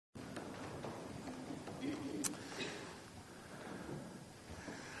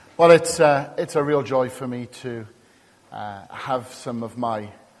Well, it's a real joy for me to have some of my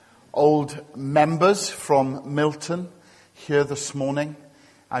old members from Milton here this morning.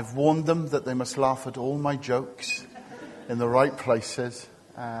 I've warned them that they must laugh at all my jokes in the right places.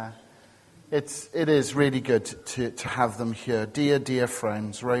 It is really good to have them here. Dear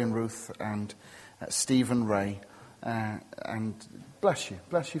friends, Ray and Ruth and Steve and Ray. And bless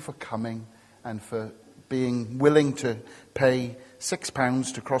you for coming and for being willing to pay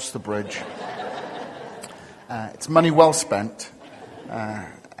 £6 to cross the bridge. It's money well spent,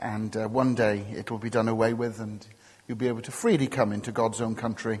 and one day it will be done away with, and you'll be able to freely come into God's own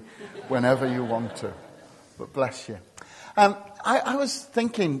country whenever you want to. But bless you. I was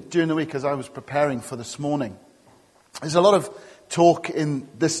thinking during the week as I was preparing for this morning, there's a lot of talk in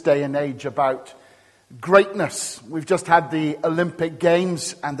this day and age about greatness. We've just had the Olympic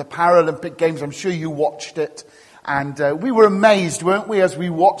Games and the Paralympic Games. I'm sure you watched it. And we were amazed, weren't we, as we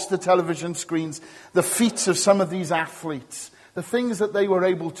watched the television screens, the feats of some of these athletes, the things that they were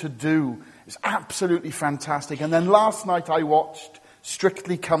able to do. It's absolutely fantastic. And then last night I watched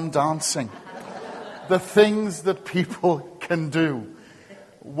Strictly Come Dancing. The things that people can do.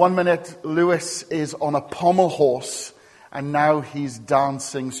 1 minute Lewis is on a pommel horse, and now he's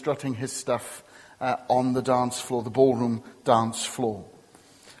dancing, strutting his stuff on the dance floor, the ballroom dance floor.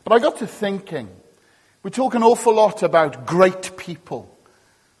 But I got to thinking, we talk an awful lot about great people,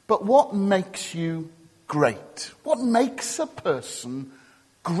 but what makes you great? What makes a person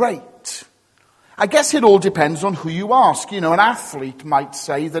great? I guess it all depends on who you ask. You know, an athlete might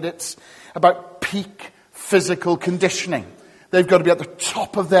say that it's about peak physical conditioning. They've got to be at the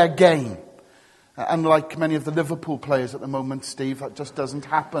top of their game. Unlike many of the Liverpool players at the moment, Steve, that just doesn't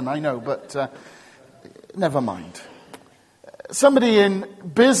happen, I know, but never mind. Somebody in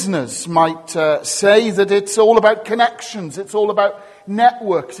business might say that it's all about connections, it's all about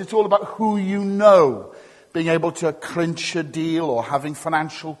networks, it's all about who you know, being able to clinch a deal or having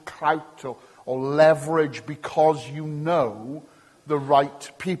financial clout or leverage because you know the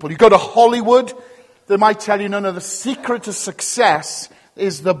right people. You go to Hollywood, they might tell you, no, the secret to success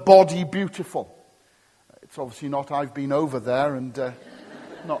is the body beautiful. It's obviously not. I've been over there and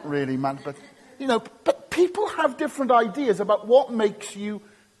not really, man, but you know, but people have different ideas about what makes you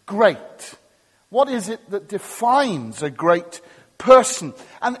great. What is it that defines a great person?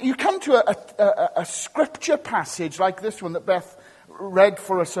 And you come to a scripture passage like this one that Beth read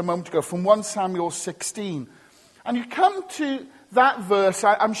for us a moment ago from 1 Samuel 16. And you come to that verse.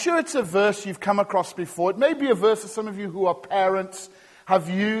 I'm sure it's a verse you've come across before. It may be a verse that some of you who are parents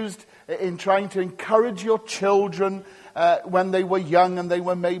have used in trying to encourage your children when they were young and they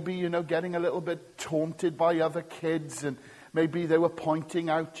were maybe, getting a little bit taunted by other kids, and maybe they were pointing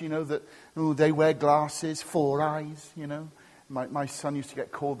out, that they wear glasses, 4 eyes, My son used to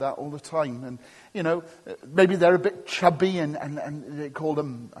get called that all the time. And, maybe they're a bit chubby and they called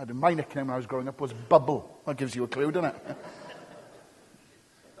them, my nickname when I was growing up was Bubble. That gives you a clue, doesn't it?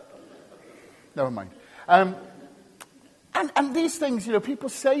 Never mind. And these things, people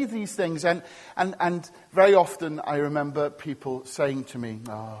say these things, and very often I remember people saying to me,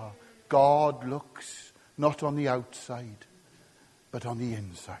 God looks not on the outside, but on the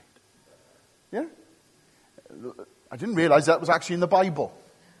inside. Yeah? I didn't realize that was actually in the Bible.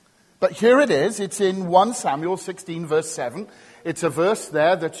 But here it is. It's in 1 Samuel 16, verse 7. It's a verse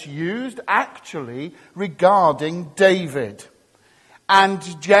there that's used actually regarding David.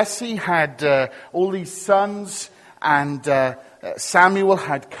 And Jesse had all these sons, and Samuel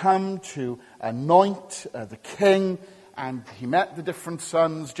had come to anoint the king, and he met the different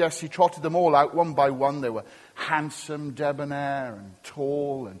sons. Jesse trotted them all out one by one. They were handsome, debonair, and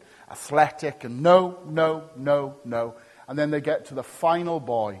tall, and athletic, and no. And then they get to the final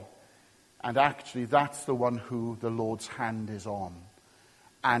boy, and actually that's the one who the Lord's hand is on.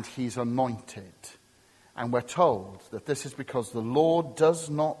 And he's anointed. And we're told that this is because the Lord does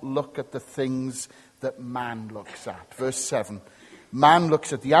not look at the things that man looks at. Verse 7, man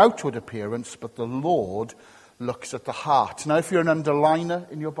looks at the outward appearance, but the Lord looks at the heart. Now, if you're an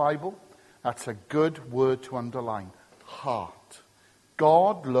underliner in your Bible, that's a good word to underline. Heart.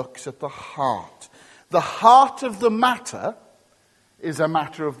 God looks at the heart. The heart of the matter is a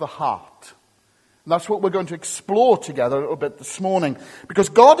matter of the heart. And that's what we're going to explore together a little bit this morning. Because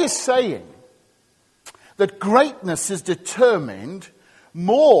God is saying that greatness is determined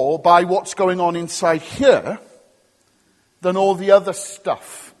more by what's going on inside here than all the other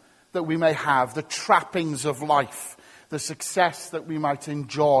stuff that we may have, the trappings of life, the success that we might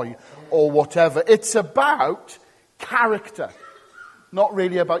enjoy, or whatever. It's about character, not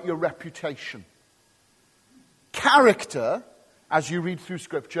really about your reputation. Character as you read through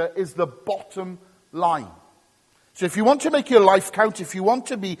Scripture, is the bottom line. So if you want to make your life count, if you want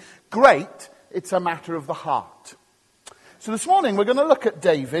to be great, it's a matter of the heart. So this morning we're going to look at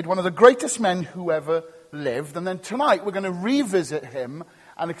David, one of the greatest men who ever lived, and then tonight we're going to revisit him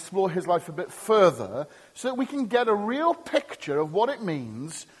and explore his life a bit further so that we can get a real picture of what it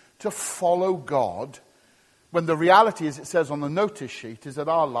means to follow God, when the reality, as it says on the notice sheet, is that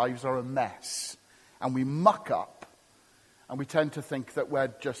our lives are a mess and we muck up and we tend to think that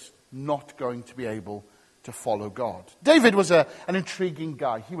we're just not going to be able to follow God. David was an intriguing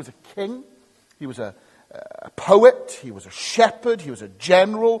guy. He was a king, he was a poet, he was a shepherd, he was a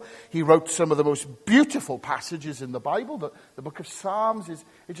general. He wrote some of the most beautiful passages in the Bible. The book of Psalms is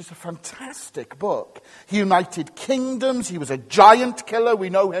just a fantastic book. He united kingdoms. He was a giant killer. We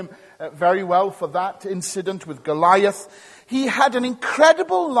know him very well for that incident with Goliath. He had an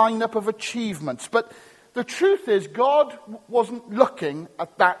incredible lineup of achievements. But the truth is, God wasn't looking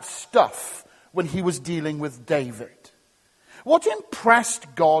at that stuff when he was dealing with David. What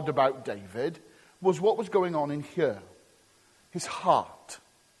impressed God about David was what was going on in here, his heart.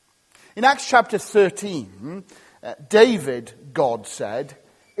 In Acts chapter 13, David, God said,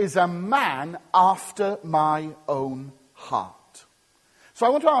 is a man after my own heart. So I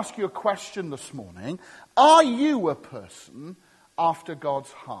want to ask you a question this morning. Are you a person after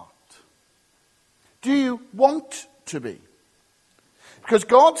God's heart? Do you want to be? Because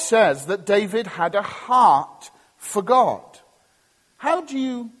God says that David had a heart for God. How do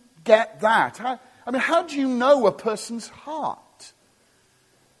you get that? How do you know a person's heart?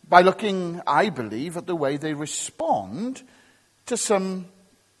 By looking, I believe, at the way they respond to some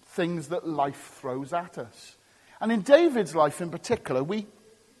things that life throws at us. And in David's life in particular, we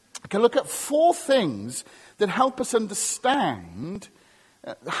can look at 4 things that help us understand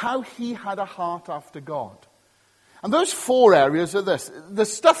how he had a heart after God. And those 4 areas are this: the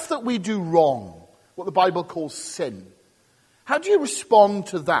stuff that we do wrong, what the Bible calls sin. How do you respond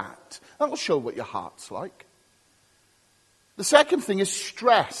to that? That will show what your heart's like. The second thing is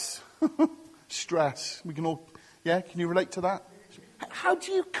stress. Stress. We can all, can you relate to that? How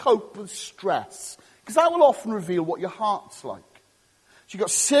do you cope with stress? Because that will often reveal what your heart's like. So you've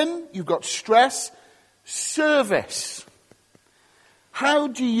got sin, you've got stress, service. How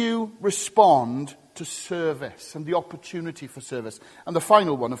do you respond to service and the opportunity for service? And the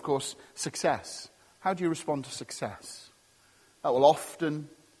final one, of course, success. How do you respond to success? That will often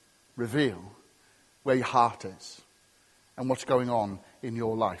reveal where your heart is and what's going on in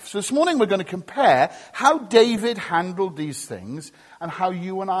your life. So this morning we're going to compare how David handled these things and how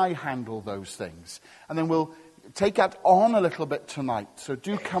you and I handle those things. And then we'll take that on a little bit tonight. So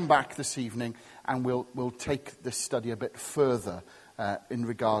do come back this evening and we'll take this study a bit further in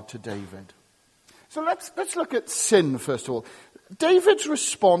regard to David. So let's look at sin first of all. David's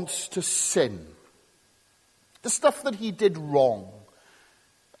response to sin. The stuff that he did wrong.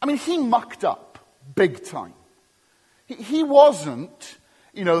 He mucked up big time. He wasn't,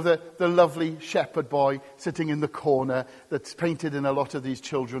 the lovely shepherd boy sitting in the corner that's painted in a lot of these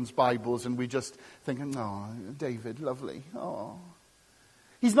children's Bibles, and we just thinking, oh, David, lovely. Oh.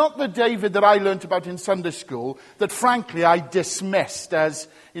 He's not the David that I learnt about in Sunday school that, frankly, I dismissed as,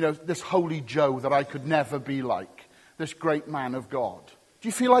 this holy Joe that I could never be like, this great man of God. Do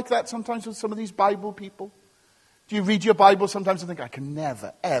you feel like that sometimes with some of these Bible people? Do you read your Bible sometimes and think, I can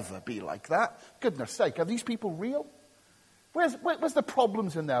never, ever be like that? Goodness sake, are these people real? Where's the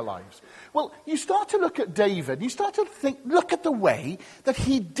problems in their lives? Well, you start to look at David, you start to look at the way that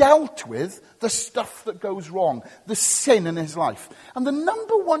he dealt with the stuff that goes wrong, the sin in his life. And the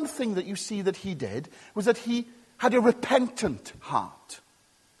number one thing that you see that he did was that he had a repentant heart.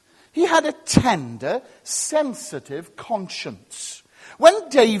 He had a tender, sensitive conscience. When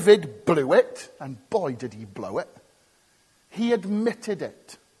David blew it, and boy did he blow it, he admitted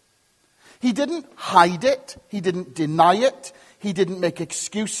it. He didn't hide it. He didn't deny it. He didn't make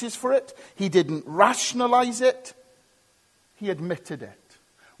excuses for it. He didn't rationalize it. He admitted it.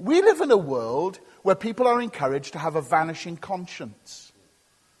 We live in a world where people are encouraged to have a vanishing conscience.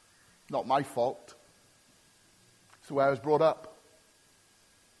 Not my fault. It's the way I was brought up.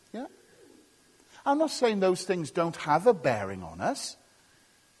 Yeah? I'm not saying those things don't have a bearing on us.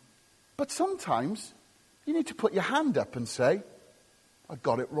 But sometimes you need to put your hand up and say, I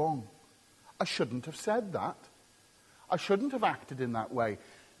got it wrong. I shouldn't have said that. I shouldn't have acted in that way.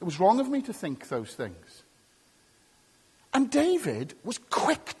 It was wrong of me to think those things. And David was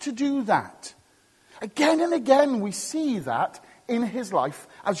quick to do that. Again and again we see that in his life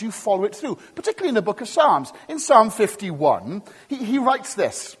as you follow it through. Particularly in the book of Psalms. In Psalm 51, he writes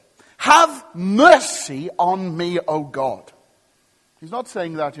this. Have mercy on me, O God. He's not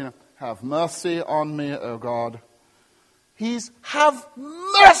saying that, have mercy on me, O God. He's, have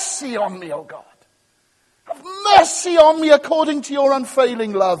mercy on me, O God. Have mercy on me according to your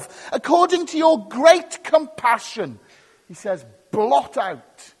unfailing love, according to your great compassion. He says, blot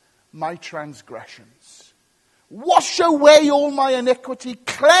out my transgressions. Wash away all my iniquity.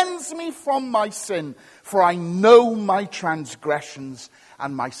 Cleanse me from my sin. For I know my transgressions,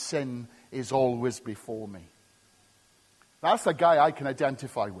 and my sin is always before me. That's a guy I can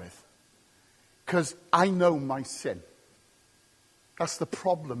identify with. Because I know my sin. That's the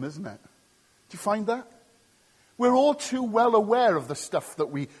problem, isn't it? Do you find that? We're all too well aware of the stuff that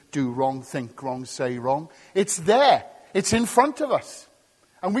we do wrong, think wrong, say wrong. It's there. It's in front of us.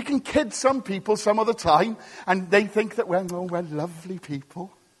 And we can kid some people some of the time, and they think that we're lovely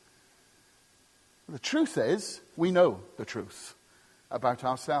people. The truth is, we know the truth about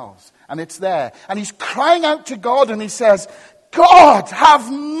ourselves. And it's there. And he's crying out to God, and he says, God,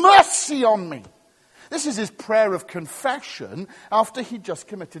 have mercy on me. This is his prayer of confession after he just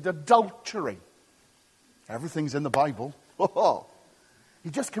committed adultery. Everything's in the Bible. He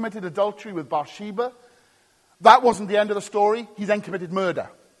just committed adultery with Bathsheba. That wasn't the end of the story. He then committed murder.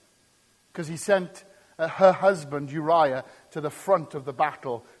 Because he sent her husband, Uriah, to the front of the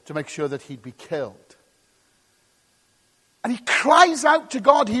battle to make sure that he'd be killed. And he cries out to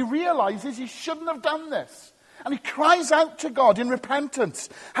God. He realizes he shouldn't have done this. And he cries out to God in repentance.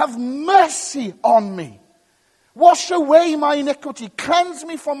 Have mercy on me. Wash away my iniquity. Cleanse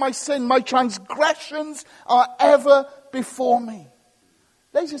me from my sin. My transgressions are ever before me.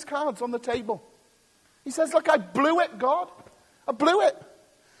 Lays his cards on the table. He says, look, I blew it, God. I blew it.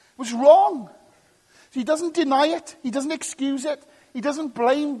 It was wrong. So he doesn't deny it. He doesn't excuse it. He doesn't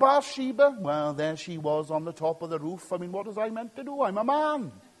blame Bathsheba. Well, there she was on the top of the roof. I mean, what was I meant to do? I'm a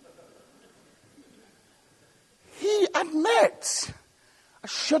man. He admits, I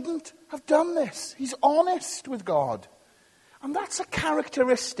shouldn't have done this. He's honest with God. And that's a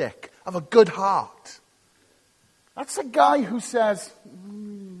characteristic of a good heart. That's a guy who says,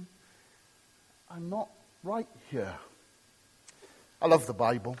 I'm not right here. I love the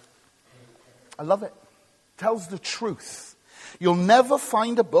Bible. I love it. It tells the truth. You'll never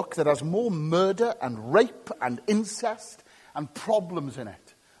find a book that has more murder and rape and incest and problems in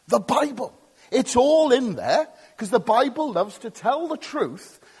it. The Bible. It's all in there because the Bible loves to tell the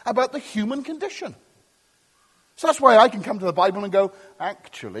truth about the human condition. So that's why I can come to the Bible and go,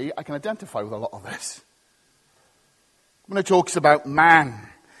 actually, I can identify with a lot of this. When it talks about man,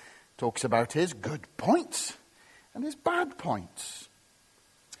 it talks about his good points and his bad points.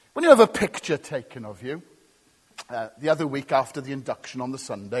 When you have a picture taken of you, the other week after the induction on the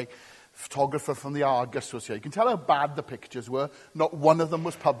Sunday, a photographer from the Argus was here. You can tell how bad the pictures were. Not one of them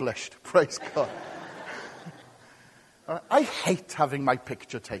was published. Praise God. I hate having my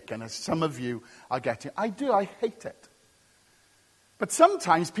picture taken, as some of you are getting. I do. I hate it. But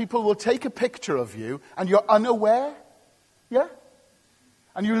sometimes people will take a picture of you and you're unaware. Yeah?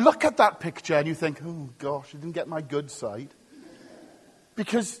 And you look at that picture and you think, oh gosh, I didn't get my good side.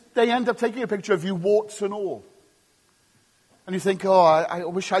 Because they end up taking a picture of you, warts and all. And you think, oh, I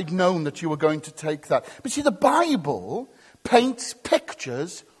wish I'd known that you were going to take that. But see, the Bible paints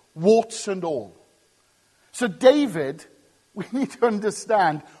pictures, warts and all. So David, we need to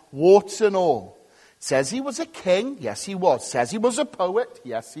understand, warts and all. Says he was a king, yes he was. Says he was a poet,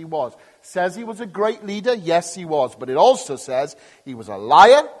 yes he was. Says he was a great leader, yes he was. But it also says he was a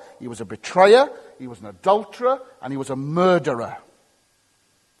liar, he was a betrayer, he was an adulterer, and he was a murderer.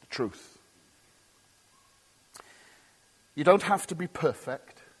 The truth. You don't have to be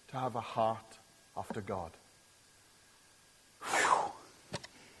perfect to have a heart after God. Whew.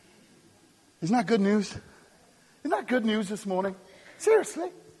 Isn't that good news? Isn't that good news this morning? Seriously.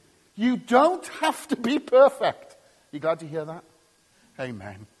 You don't have to be perfect. You glad to hear that?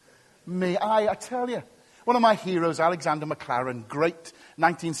 Amen. I tell you, one of my heroes, Alexander MacLaren, great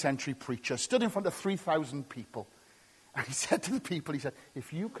 19th century preacher, stood in front of 3,000 people. And he said to the people, he said,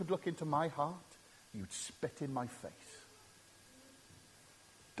 if you could look into my heart, you'd spit in my face.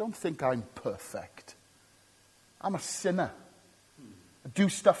 Don't think I'm perfect. I'm a sinner. I do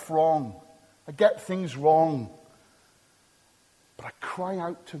stuff wrong. I get things wrong. But I cry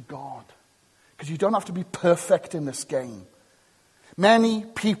out to God. Because you don't have to be perfect in this game. Many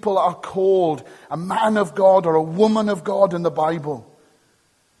people are called a man of God or a woman of God in the Bible.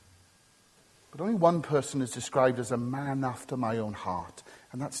 But only one person is described as a man after my own heart.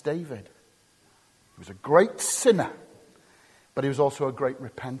 And that's David. He was a great sinner. But he was also a great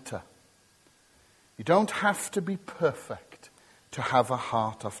repenter. You don't have to be perfect to have a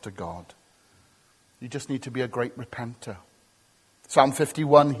heart after God. You just need to be a great repenter. Psalm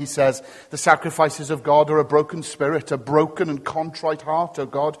 51, he says, the sacrifices of God are a broken spirit, a broken and contrite heart, O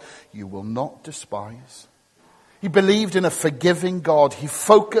God, you will not despise. He believed in a forgiving God. He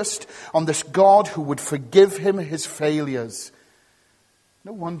focused on this God who would forgive him his failures.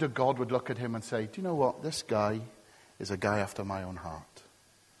 No wonder God would look at him and say, do you know what? This guy is a guy after my own heart.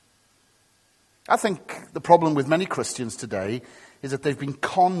 I think the problem with many Christians today is that they've been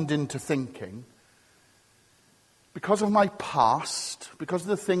conned into thinking, because of my past, because of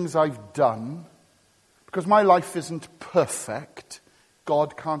the things I've done, because my life isn't perfect,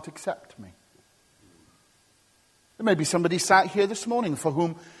 God can't accept me. There may be somebody sat here this morning for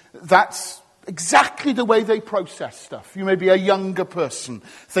whom that's exactly the way they process stuff. You may be a younger person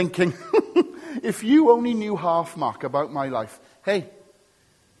thinking, if you only knew half, Mark, about my life. Hey,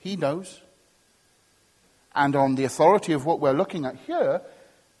 he knows. And on the authority of what we're looking at here,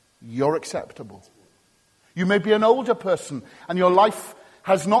 you're acceptable. You may be an older person and your life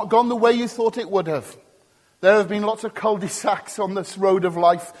has not gone the way you thought it would have. There have been lots of cul-de-sacs on this road of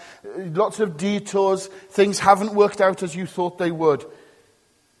life, lots of detours, things haven't worked out as you thought they would.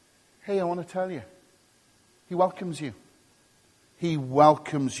 Hey, I want to tell you, he welcomes you. He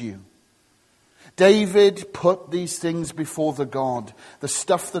welcomes you. David put these things before the God, the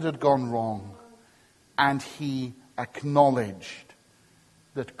stuff that had gone wrong, and he acknowledged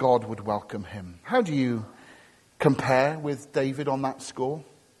that God would welcome him. How do you compare with David on that score?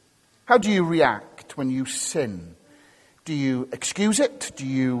 How do you react when you sin? Do you excuse it? Do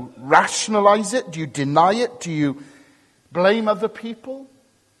you rationalize it? Do you deny it? Do you blame other people?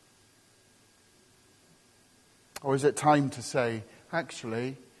 Or is it time to say,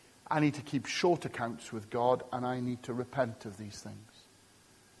 actually, I need to keep short accounts with God and I need to repent of these things?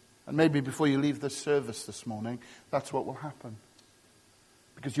 And maybe before you leave this service this morning, that's what will happen.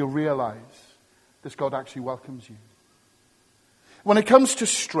 Because you'll realize this God actually welcomes you. When it comes to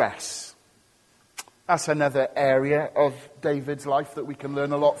stress, that's another area of David's life that we can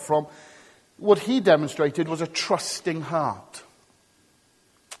learn a lot from. What he demonstrated was a trusting heart.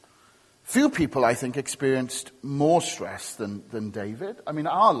 Few people, I think, experienced more stress than David. I mean,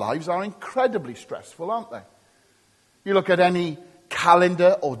 our lives are incredibly stressful, aren't they? You look at any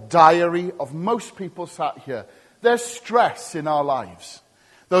calendar or diary of most people sat here. There's stress in our lives.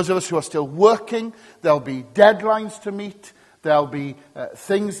 Those of us who are still working, there'll be deadlines to meet. There'll be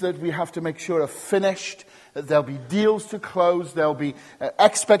things that we have to make sure are finished. There'll be deals to close. There'll be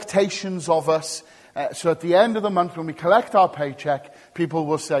expectations of us. So at the end of the month, when we collect our paycheck, people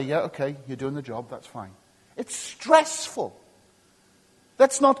will say, yeah, okay, you're doing the job, that's fine. It's stressful.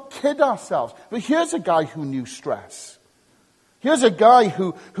 Let's not kid ourselves. But here's a guy who knew stress. Here's a guy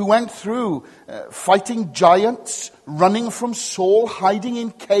who went through fighting giants, running from Saul, hiding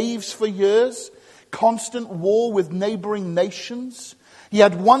in caves for years, constant war with neighboring nations. He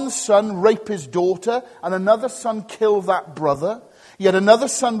had one son rape his daughter, and another son kill that brother. He had another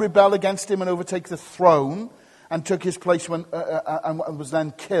son rebel against him and overtake the throne, and took his place and was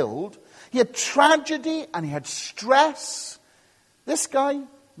then killed. He had tragedy and he had stress. This guy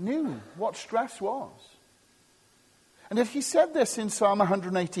knew what stress was. And yet he said this in Psalm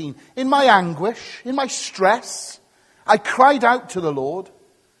 118, in my anguish, in my stress, I cried out to the Lord,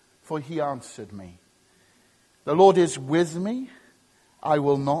 for he answered me. The Lord is with me, I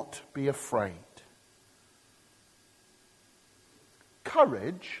will not be afraid.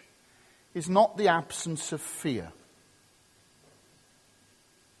 Courage is not the absence of fear.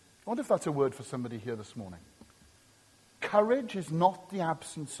 I wonder if that's a word for somebody here this morning. Courage is not the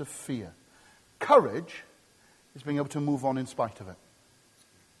absence of fear. Courage is being able to move on in spite of it.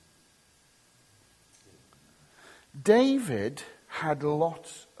 David had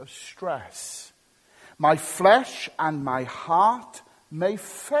lots of stress. My flesh and my heart may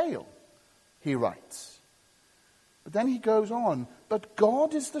fail, he writes. But then he goes on, but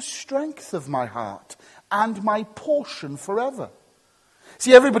God is the strength of my heart and my portion forever.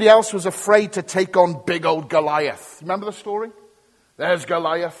 See, everybody else was afraid to take on big old Goliath. Remember the story? There's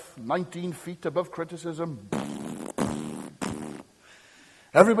Goliath, 19 feet above criticism.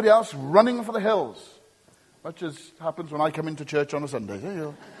 Everybody else running for the hills, much as happens when I come into church on a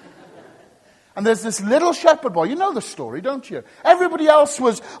Sunday. And there's this little shepherd boy. You know the story, don't you? Everybody else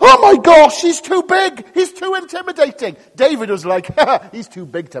was, oh my gosh, he's too big. He's too intimidating. David was like, he's too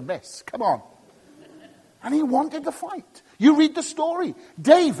big to miss. Come on. And he wanted to fight. You read the story.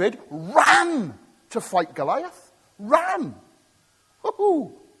 David ran to fight Goliath. Ran.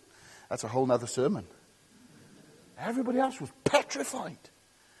 Woo-hoo. That's a whole nother sermon. Everybody else was petrified.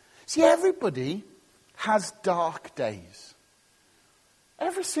 See, everybody has dark days.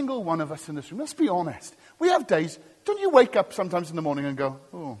 Every single one of us in this room, let's be honest. We have days, don't you wake up sometimes in the morning and go,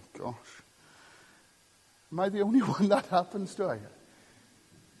 oh gosh, am I the only one that happens to?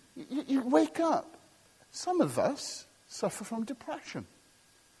 You wake up. Some of us suffer from depression.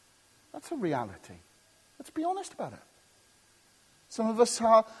 That's a reality. Let's be honest about it. Some of us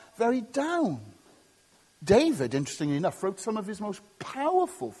are very down. David, interestingly enough, wrote some of his most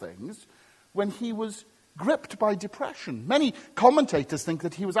powerful things when he was gripped by depression. Many commentators think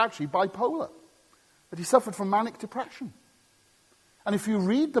that he was actually bipolar, that he suffered from manic depression. And if you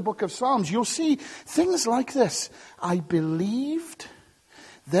read the book of Psalms, you'll see things like this. I believed,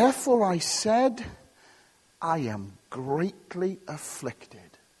 therefore I said, I am greatly afflicted.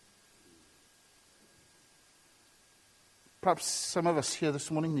 Perhaps some of us here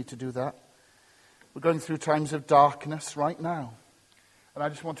this morning need to do that. We're going through times of darkness right now. And I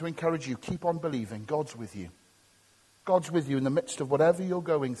just want to encourage you, keep on believing. God's with you. God's with you in the midst of whatever you're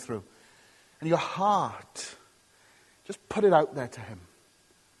going through. And your heart, just put it out there to him.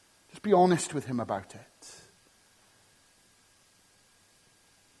 Just be honest with him about it.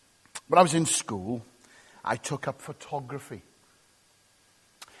 When I was in school, I took up photography.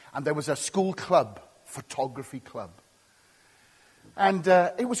 And there was a school club, photography club. And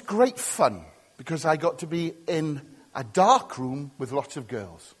it was great fun because I got to be in a dark room with lots of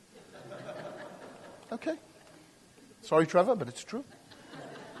girls. Okay. Sorry, Trevor, but it's true.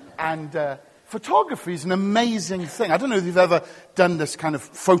 And photography is an amazing thing. I don't know if you've ever done this kind of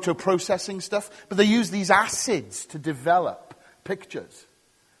photo processing stuff, but they use these acids to develop pictures.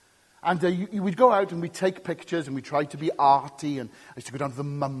 And we'd go out and we'd take pictures and we tried to be arty. And I used to go down to the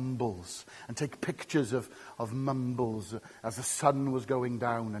Mumbles and take pictures of Mumbles as the sun was going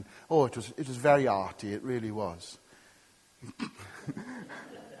down. And it was very arty. It really was.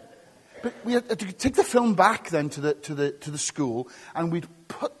 But we had to take the film back then to the school, and we'd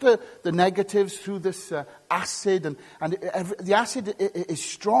put the negatives through this acid, and the acid is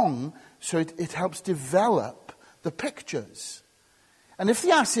strong, so it helps develop the pictures. And if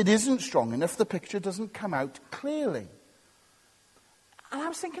the acid isn't strong enough, the picture doesn't come out clearly. And I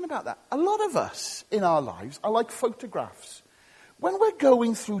was thinking about that. A lot of us in our lives are like photographs. When we're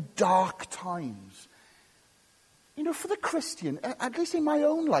going through dark times, you know, for the Christian, at least in my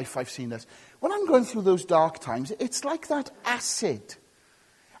own life I've seen this. When I'm going through those dark times, it's like that acid.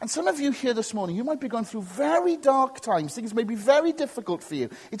 And some of you here this morning, you might be going through very dark times. Things may be very difficult for you.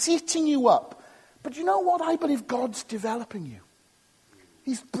 It's eating you up. But you know what? I believe God's developing you.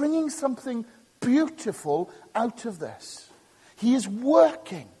 He's bringing something beautiful out of this. He is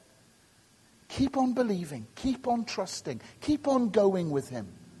working. Keep on believing. Keep on trusting. Keep on going with him.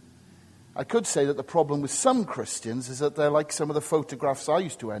 I could say that the problem with some Christians is that they're like some of the photographs I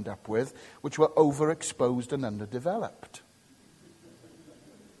used to end up with, which were overexposed and underdeveloped.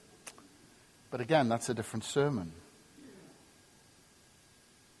 But again, that's a different sermon.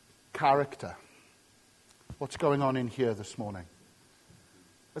 Character. What's going on in here this morning?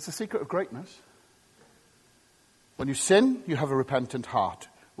 That's the secret of greatness. When you sin, you have a repentant heart.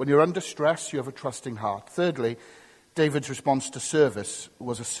 When you're under stress, you have a trusting heart. Thirdly, David's response to service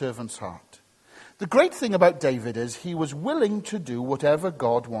was a servant's heart. The great thing about David is he was willing to do whatever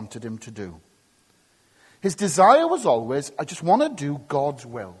God wanted him to do. His desire was always, I just want to do God's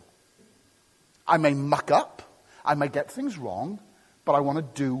will. I may muck up, I may get things wrong, but I want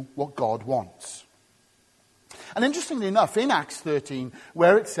to do what God wants. And interestingly enough, in Acts 13,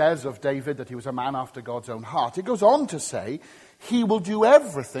 where it says of David that he was a man after God's own heart, it goes on to say, he will do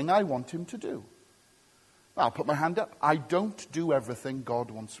everything I want him to do. I'll put my hand up. I don't do everything God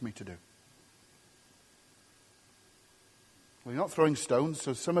wants me to do. Well, you're not throwing stones,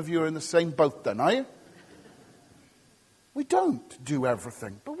 so some of you are in the same boat then, are you? We don't do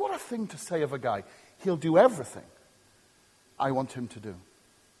everything. But what a thing to say of a guy. He'll do everything I want him to do.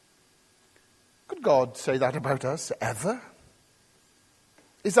 Could God say that about us ever?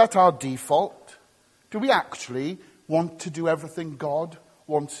 Is that our default? Do we actually want to do everything God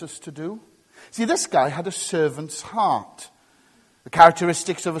wants us to do? See, this guy had a servant's heart. The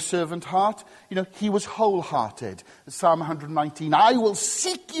characteristics of a servant heart, you know, he was wholehearted. Psalm 119, I will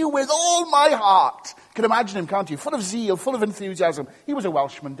seek you with all my heart. You can imagine him, can't you? Full of zeal, full of enthusiasm. He was a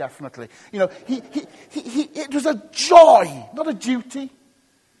Welshman, definitely. You know, it was a joy, not a duty.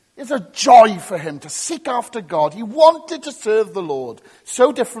 It's a joy for him to seek after God. He wanted to serve the Lord.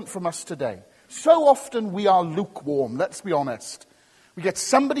 So different from us today. So often we are lukewarm, let's be honest. We get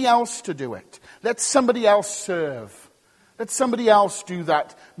somebody else to do it. Let somebody else serve. Let somebody else do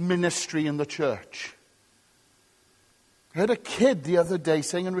that ministry in the church. I heard a kid the other day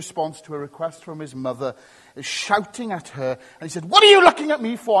saying in response to a request from his mother, shouting at her. And he said, "What are you looking at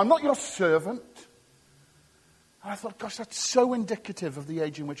me for? I'm not your servant." And I thought, gosh, that's so indicative of the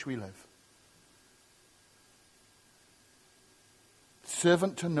age in which we live.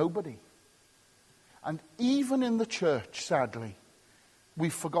 Servant to nobody. And even in the church, sadly,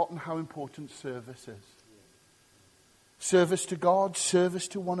 we've forgotten how important service is. Service to God, service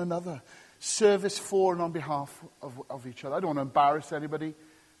to one another. Service for and on behalf of each other. I don't want to embarrass anybody.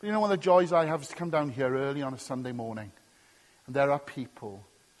 But you know, one of the joys I have is to come down here early on a Sunday morning. And there are people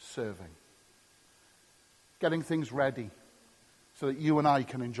serving. Getting things ready so that you and I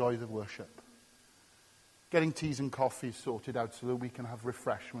can enjoy the worship. Getting teas and coffees sorted out so that we can have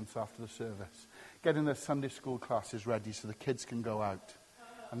refreshments after the service. Getting the Sunday school classes ready so the kids can go out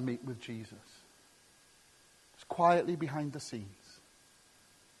and meet with Jesus. It's quietly behind the scenes.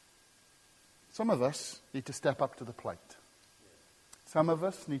 Some of us need to step up to the plate. Some of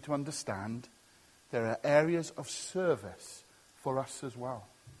us need to understand there are areas of service for us as well.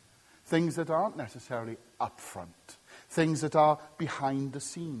 Things that aren't necessarily up front. Things that are behind the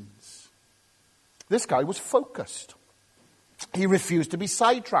scenes. This guy was focused. He refused to be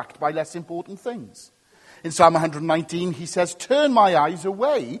sidetracked by less important things. In Psalm 119, he says, "Turn my eyes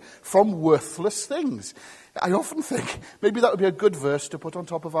away from worthless things." I often think maybe that would be a good verse to put on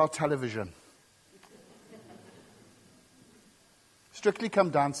top of our television. Strictly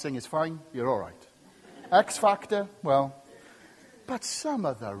Come Dancing is fine, you're all right. X Factor, well. But some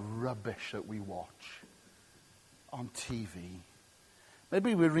of the rubbish that we watch on TV,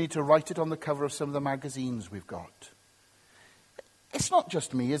 maybe we need to write it on the cover of some of the magazines we've got. It's not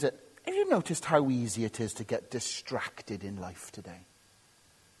just me, is it? Have you noticed how easy it is to get distracted in life today?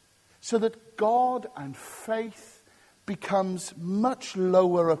 So that God and faith becomes much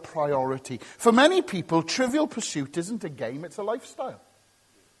lower a priority. For many people, Trivial Pursuit isn't a game, it's a lifestyle.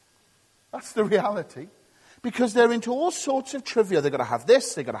 That's the reality. Because they're into all sorts of trivia. They've got to have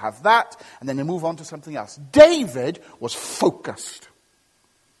this, they've got to have that, and then they move on to something else. David was focused.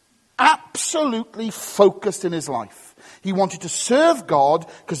 Absolutely focused in his life. He wanted to serve God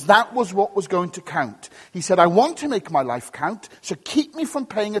because that was what was going to count. He said, "I want to make my life count, so keep me from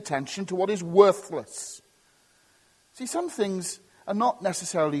paying attention to what is worthless." See, some things are not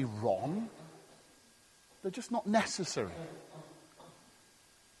necessarily wrong. They're just not necessary.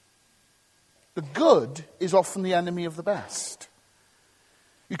 The good is often the enemy of the best.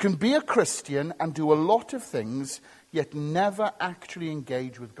 You can be a Christian and do a lot of things, yet never actually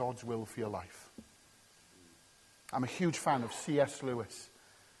engage with God's will for your life. I'm a huge fan of C.S. Lewis.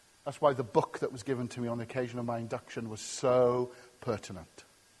 That's why the book that was given to me on the occasion of my induction was so pertinent.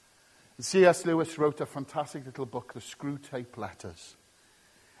 And C.S. Lewis wrote a fantastic little book, The Screwtape Letters.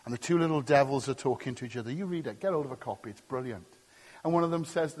 And the two little devils are talking to each other. You read it, get hold of a copy, it's brilliant. And one of them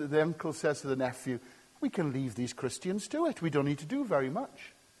says, that the uncle says to the nephew, "We can leave these Christians to it. We don't need to do very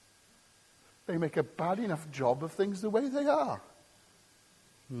much. They make a bad enough job of things the way they are."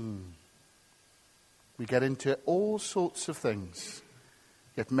 We get into all sorts of things,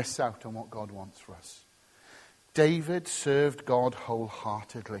 yet miss out on what God wants for us. David served God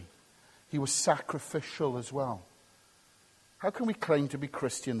wholeheartedly. He was sacrificial as well. How can we claim to be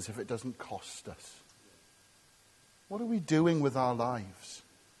Christians if it doesn't cost us? What are we doing with our lives?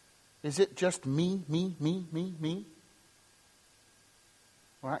 Is it just me, me, me, me, me?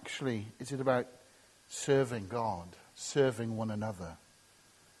 Or actually, is it about serving God, serving one another?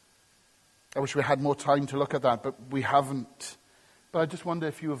 I wish we had more time to look at that, but we haven't. But I just wonder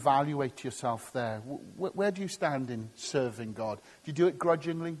if you evaluate yourself there. Where do you stand in serving God? Do you do it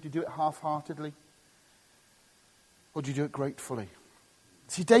grudgingly? Do you do it half-heartedly? Or do you do it gratefully?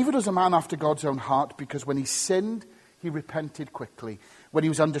 See, David was a man after God's own heart because when he sinned, he repented quickly. When he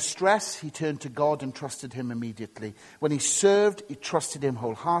was under stress, he turned to God and trusted him immediately. When he served, he trusted him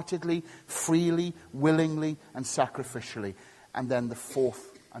wholeheartedly, freely, willingly, and sacrificially. And then the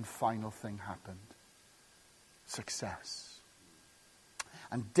fourth and final thing happened. Success.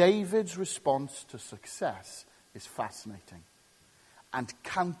 And David's response to success is fascinating and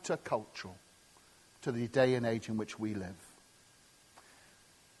countercultural to the day and age in which we live.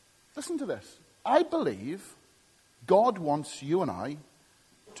 Listen to this. I believe God wants you and I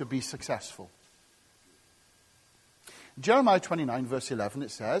to be successful. In Jeremiah 29, verse 11,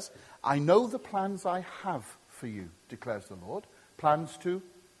 it says, "I know the plans I have for you, declares the Lord, plans to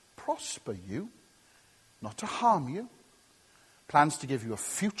prosper you, not to harm you, plans to give you a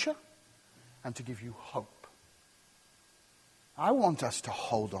future and to give you hope." I want us to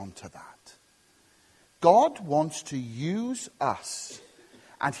hold on to that. God wants to use us,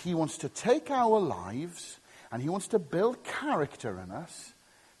 and he wants to take our lives and he wants to build character in us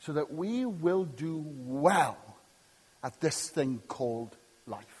so that we will do well at this thing called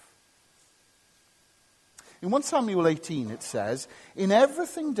life. In 1 Samuel 18 it says, in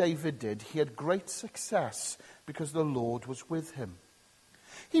everything David did, he had great success because the Lord was with him.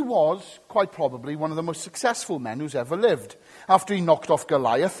 He was, quite probably, one of the most successful men who's ever lived. After he knocked off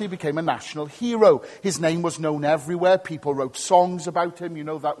Goliath, he became a national hero. His name was known everywhere. People wrote songs about him. You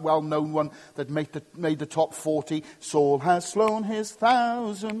know that well-known one that made the top 40. Saul has slain his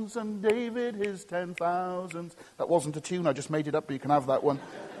thousands and David his 10,000s. That wasn't a tune, I just made it up, but you can have that one.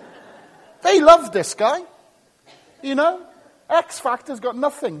 They loved this guy. You know, X Factor's got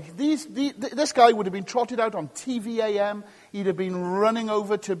nothing. This guy would have been trotted out on TVAM. He'd have been running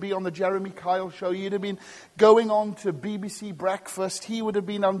over to be on the Jeremy Kyle show. He'd have been going on to BBC Breakfast. He would have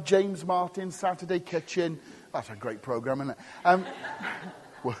been on James Martin's Saturday Kitchen. That's a great program, isn't it?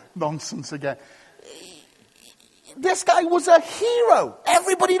 Well, nonsense again. This guy was a hero.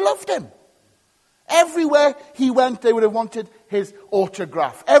 Everybody loved him. Everywhere he went, they would have wanted his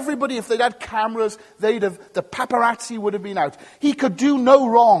autograph. Everybody, if they'd had cameras, the paparazzi would have been out. He could do no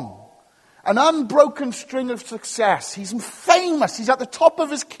wrong. An unbroken string of success. He's famous. He's at the top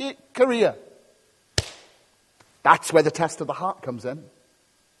of his career. That's where the test of the heart comes in.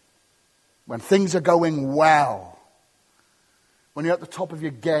 When things are going well. When you're at the top of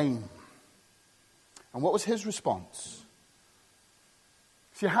your game. And what was his response?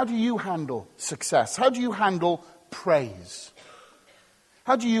 See, how do you handle success? How do you handle praise?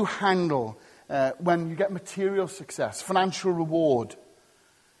 How do you handle when you get material success, financial reward?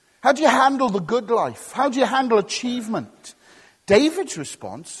 How do you handle the good life? How do you handle achievement? David's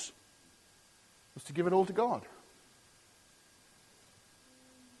response was to give it all to God.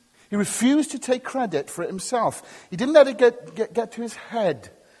 He refused to take credit for it himself. He didn't let it get to his head.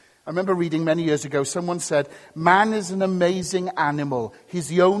 I remember reading many years ago, someone said, man is an amazing animal. He's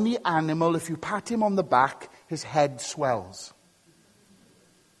the only animal, if you pat him on the back, his head swells.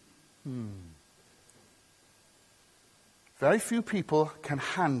 Very few people can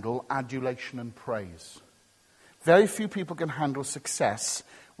handle adulation and praise. Very few people can handle success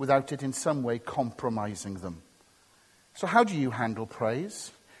without it in some way compromising them. So how do you handle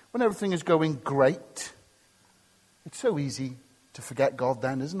praise? When everything is going great, it's so easy to forget God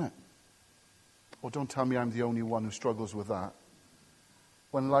then, isn't it? Or don't tell me I'm the only one who struggles with that.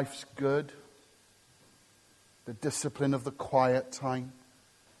 When life's good, the discipline of the quiet time,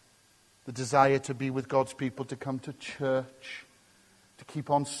 the desire to be with God's people, to come to church, to keep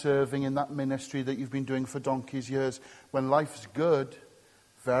on serving in that ministry that you've been doing for donkey's years. When life's good,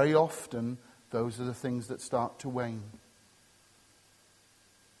 very often, those are the things that start to wane.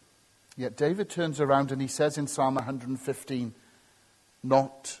 Yet David turns around and he says in Psalm 115,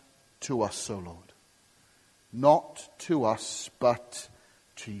 not to us, O Lord. Not to us, but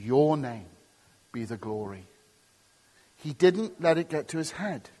to your name be the glory. He didn't let it get to his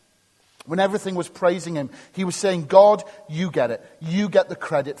head. When everything was praising him, he was saying, God, you get it. You get the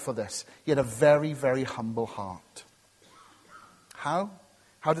credit for this. He had a very, very humble heart. How?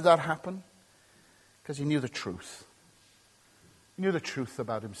 How did that happen? Because he knew the truth. He knew the truth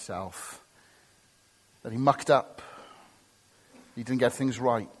about himself. That he mucked up. He didn't get things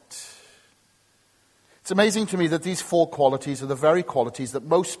right. It's amazing to me that these 4 qualities are the very qualities that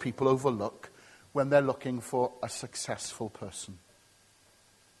most people overlook when they're looking for a successful person.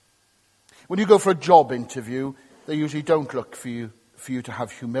 When you go for a job interview, they usually don't look for you to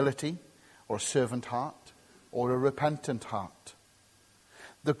have humility or a servant heart or a repentant heart.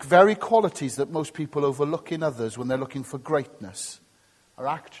 The very qualities that most people overlook in others when they're looking for greatness are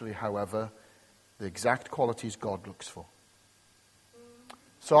actually, however, the exact qualities God looks for.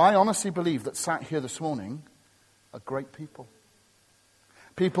 So I honestly believe that sat here this morning are great people.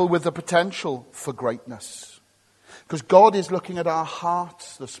 People with the potential for greatness. Because God is looking at our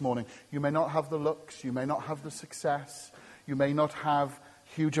hearts this morning. You may not have the looks, you may not have the success, you may not have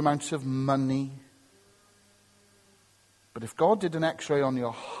huge amounts of money. But if God did an x-ray on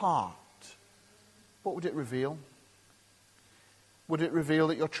your heart, what would it reveal? Would it reveal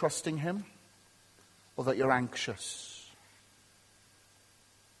that you're trusting him or that you're anxious?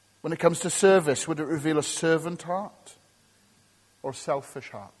 When it comes to service, would it reveal a servant heart or a selfish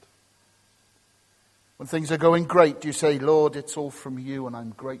heart? When things are going great, do you say, Lord, it's all from you and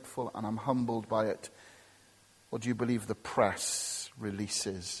I'm grateful and I'm humbled by it? Or do you believe the press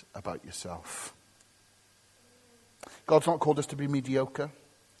releases about yourself? God's not called us to be mediocre.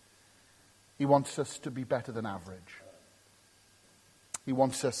 He wants us to be better than average. He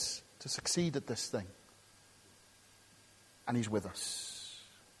wants us to succeed at this thing. And he's with us.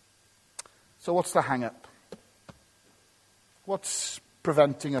 So what's the hang-up? What's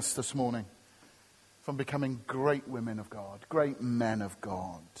preventing us this morning from becoming great women of God, great men of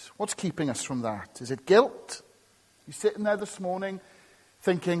God? What's keeping us from that? Is it guilt? You're sitting there this morning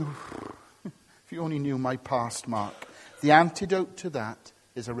thinking, if you only knew my past, Mark. The antidote to that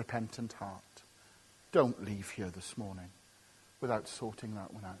is a repentant heart. Don't leave here this morning without sorting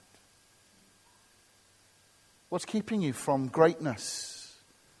that one out. What's keeping you from greatness?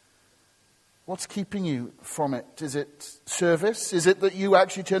 What's keeping you from it? Is it service? Is it that you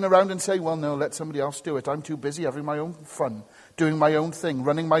actually turn around and say, well, no, let somebody else do it. I'm too busy having my own fun, doing my own thing,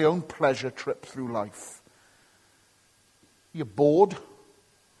 running my own pleasure trip through life. You're bored?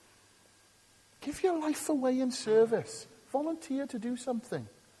 Give your life away in service. Volunteer to do something.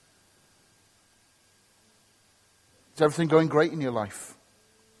 Is everything going great in your life?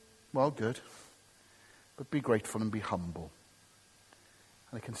 Well, good. But be grateful and be humble.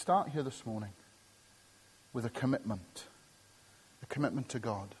 And I can start here this morning with a commitment to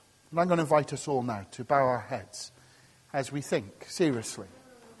God. And I'm going to invite us all now to bow our heads as we think seriously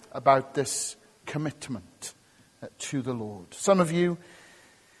about this commitment to the Lord. Some of you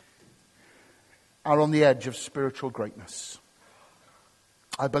are on the edge of spiritual greatness.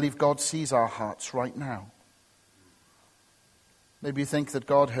 I believe God sees our hearts right now. Maybe you think that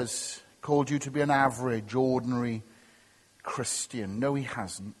God has called you to be an average, ordinary Christian. No, he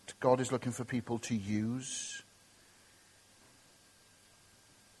hasn't. God is looking for people to use.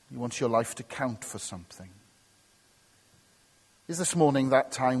 He wants your life to count for something. Is this morning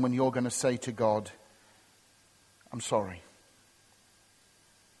that time when you're going to say to God, I'm sorry.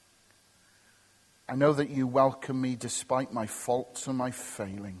 I know that you welcome me despite my faults and my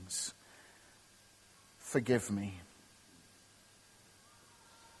failings. Forgive me.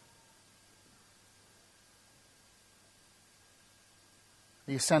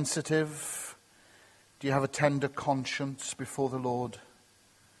 Are you sensitive? Do you have a tender conscience before the Lord?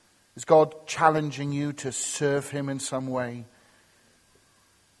 Is God challenging you to serve him in some way?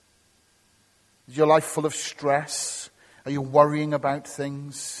 Is your life full of stress? Are you worrying about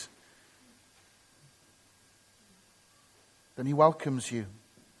things? Then he welcomes you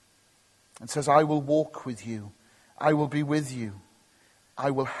and says, I will walk with you. I will be with you.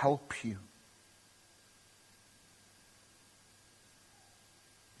 I will help you.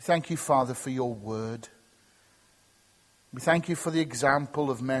 Thank you, Father, for your word. We thank you for the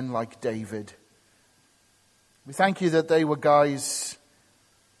example of men like David. We thank you that they were guys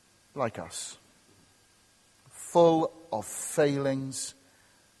like us, full of failings,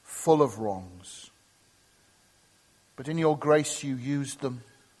 full of wrongs. But in your grace you used them.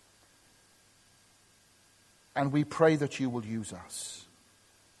 And we pray that you will use us.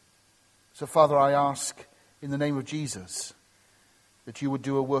 So, Father, I ask in the name of Jesus that you would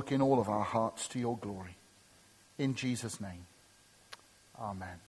do a work in all of our hearts to your glory. In Jesus' name, amen.